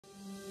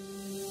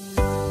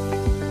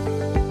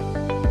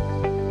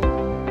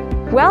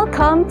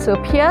Welcome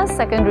to Peirce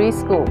Secondary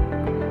School.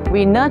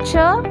 We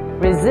nurture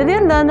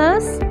resilient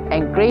learners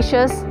and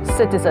gracious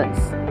citizens.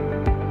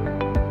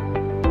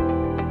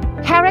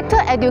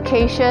 Character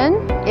education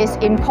is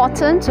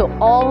important to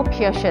all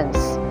Peirceans.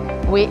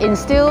 We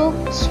instill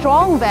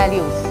strong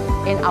values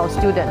in our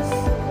students.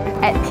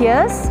 At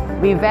Peirce,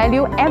 we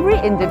value every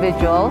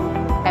individual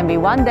and we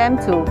want them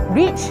to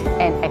reach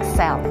and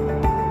excel.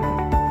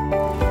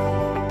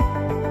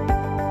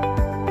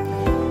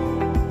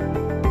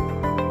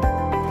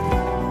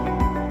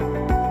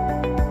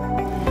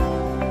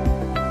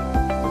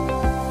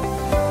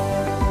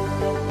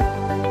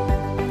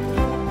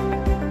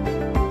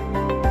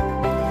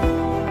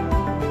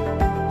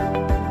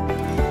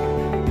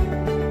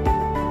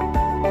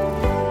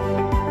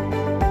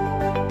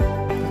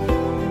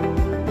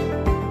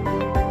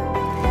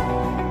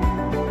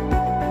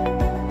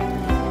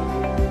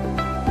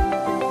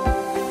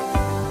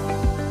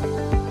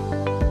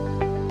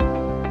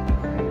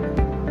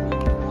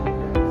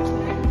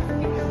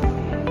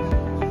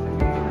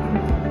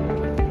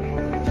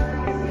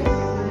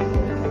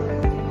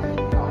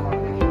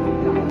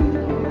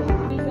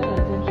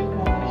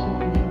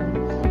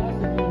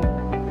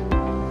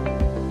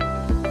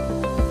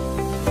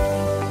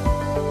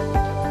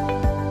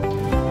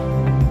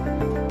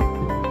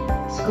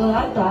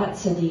 Scholar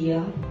thoughts of the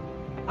year,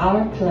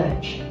 our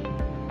pledge.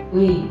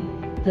 We,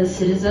 the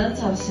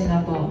citizens of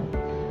Singapore,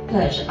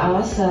 pledge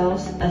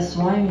ourselves as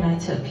one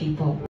united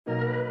people.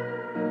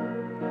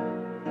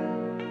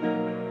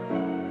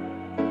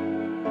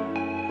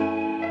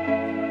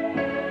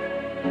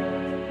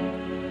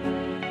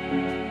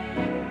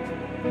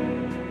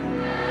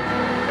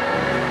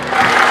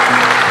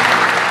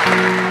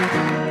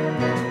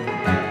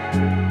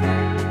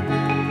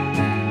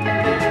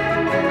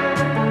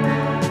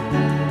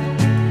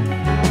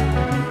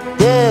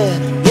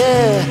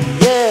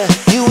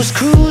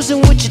 Cruising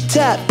with your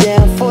top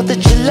down, 4th of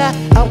July.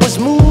 I was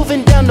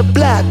moving down the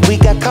block. We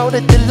got caught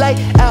at the light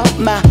out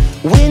my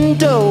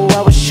window.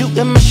 I was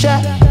shooting my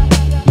shot,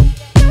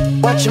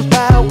 watching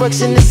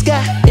fireworks in the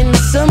sky. In the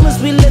summers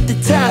we let the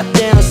top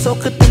down, so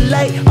could the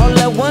light. All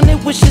I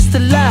wanted was just to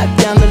lock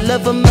down the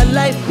love of my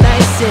life.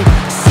 Nice and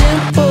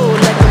simple,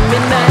 like a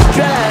midnight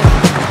drive,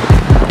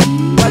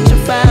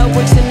 watching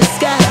fireworks in the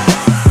sky.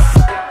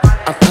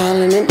 I'm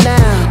calling it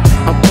now,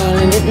 I'm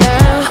calling it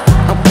now,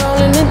 I'm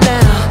calling it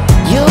now.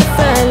 You'll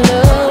find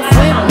love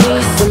with me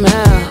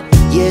somehow,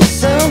 yeah,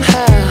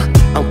 somehow.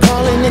 I'm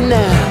calling it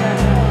now.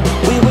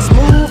 We was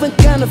moving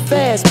kinda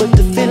fast, but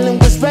the feeling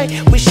was right.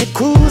 We should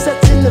cruise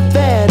out to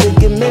Nevada,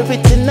 get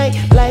married tonight.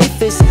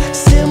 Life is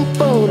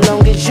simple,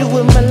 long as you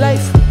in my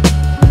life.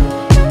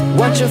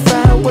 Watching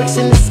fireworks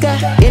in the sky.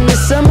 In the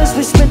summers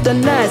we spent the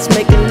nights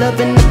making love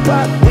in the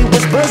park. We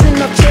was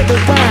buzzing off cherry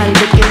wine,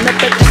 looking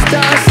up at the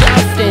stars,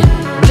 soft and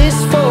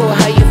blissful.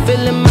 How you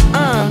feel in my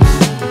arms?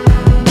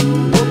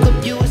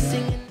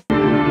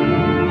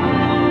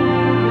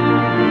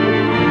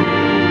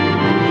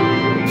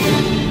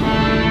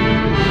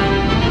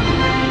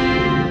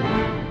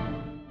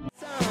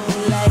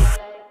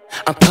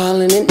 I'm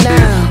calling it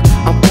now,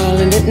 I'm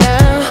calling it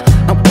now,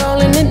 I'm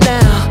calling it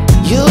now.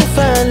 You'll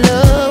find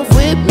love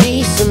with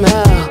me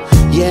somehow,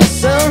 yeah,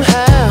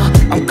 somehow.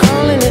 I'm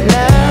calling it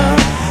now.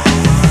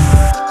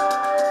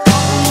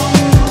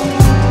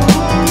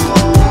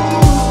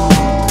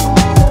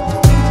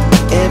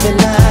 Every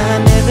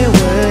line, every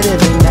word,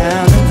 every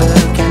noun and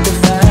verb can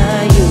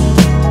define you.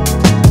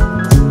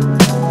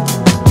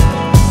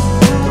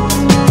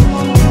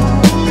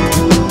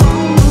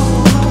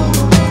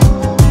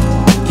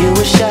 You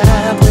were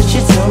shy, but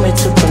you told me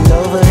to pull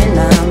over and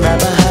I'm right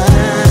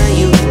behind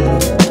you.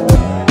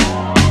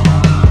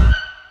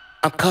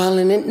 I'm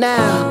calling it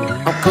now,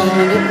 I'm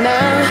calling it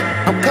now,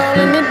 I'm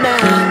calling it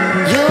now.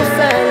 You'll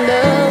find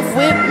love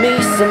with me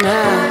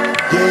somehow,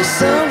 yeah,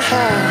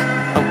 somehow.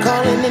 I'm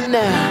calling it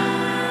now,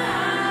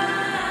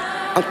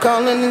 I'm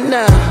calling it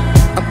now,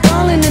 I'm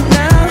calling it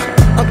now,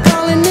 I'm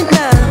calling it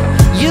now.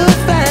 You'll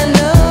find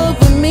love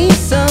with me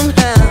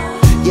somehow,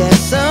 yeah,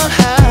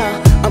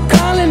 somehow. I'm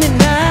calling it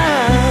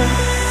now.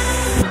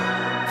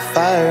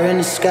 Fire in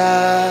the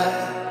sky,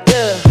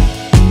 yeah.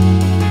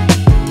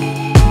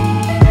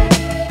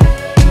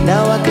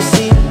 Now I can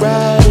see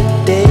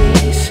brighter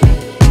days.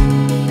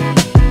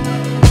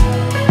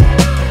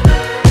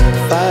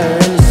 Fire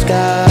in the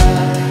sky.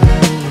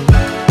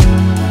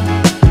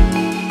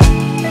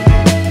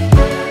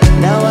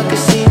 Now I can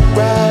see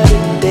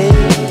brighter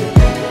days.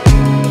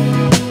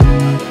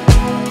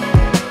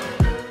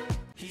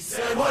 He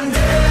said one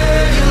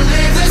day you'll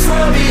leave this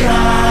world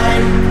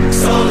behind,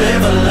 so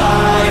live a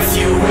life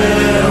you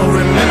will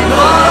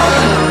remember.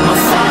 My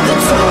father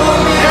told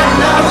me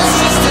and I was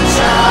just a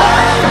child.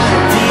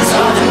 These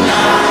are the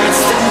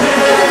nights that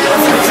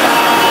never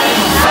die.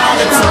 My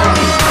father told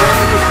me.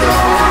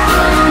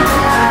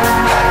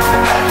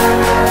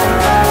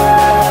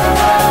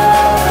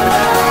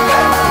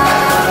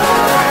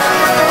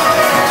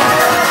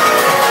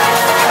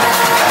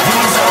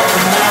 These are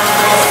the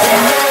nights that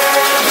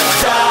never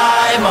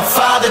die. My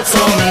father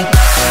told me.